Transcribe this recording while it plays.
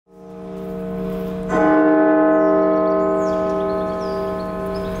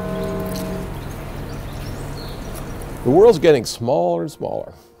The world's getting smaller and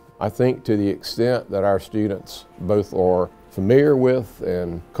smaller. I think to the extent that our students both are familiar with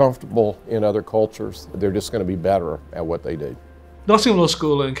and comfortable in other cultures, they're just going to be better at what they do. Nottingham Law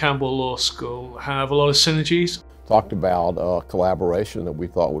School and Campbell Law School have a lot of synergies. Talked about collaboration that we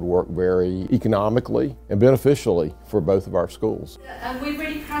thought would work very economically and beneficially for both of our schools. And we're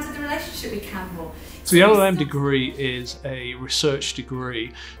really proud of the relationship with Campbell. So the LLM degree is a research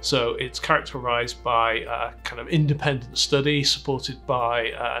degree, so it's characterised by a kind of independent study supported by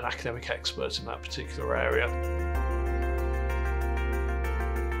an academic expert in that particular area.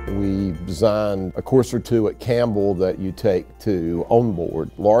 We designed a course or two at Campbell that you take to onboard,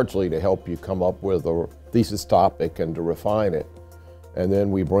 largely to help you come up with a thesis topic and to refine it. And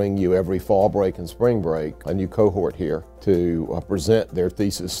then we bring you every fall break and spring break a new cohort here to present their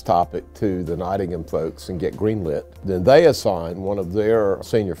thesis topic to the Nottingham folks and get greenlit. Then they assign one of their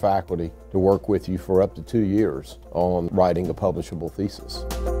senior faculty to work with you for up to 2 years on writing a publishable thesis.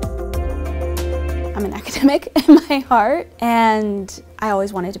 I'm an academic in my heart, and I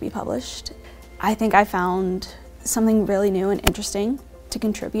always wanted to be published. I think I found something really new and interesting to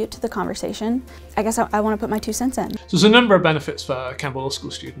contribute to the conversation. I guess I want to put my 2 cents in. So there's a number of benefits for Campbell Law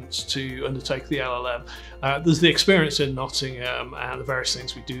School students to undertake the LLM. There's the experience in Nottingham and the various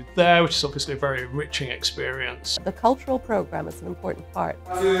things we do there, which is obviously a very enriching experience. The cultural program is an important part.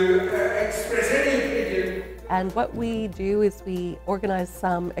 To express any opinion. And what we do is we organize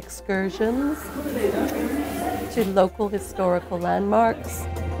some excursions to local historical landmarks.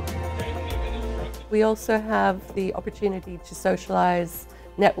 We also have the opportunity to socialize,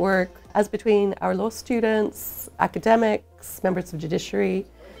 network, as between our law students, academics, members of judiciary.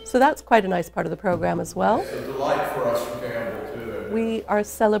 So that's quite a nice part of the program as well. It's a delight for us from Campbell too. We are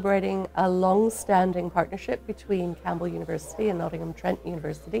celebrating a long-standing partnership between Campbell University and Nottingham Trent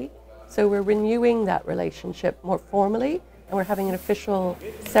University. So we're renewing that relationship more formally, and we're having an official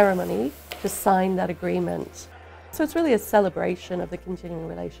ceremony to sign that agreement. So it's really a celebration of the continuing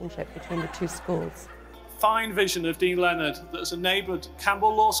relationship between the 2 schools. Fine vision of Dean Leonard that has enabled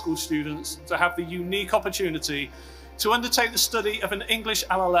Campbell Law School students to have the unique opportunity to undertake the study of an English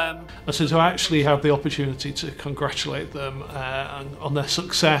LLM. And so to actually have the opportunity to congratulate them on their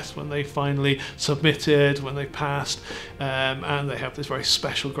success when they finally submitted, when they passed, and they have this very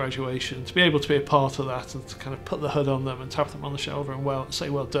special graduation. To be able to be a part of that and to kind of put the hood on them and tap them on the shoulder and say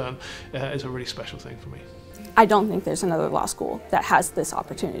well done is a really special thing for me. I don't think there's another law school that has this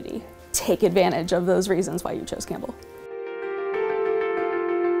opportunity. Take advantage of those reasons why you chose Campbell.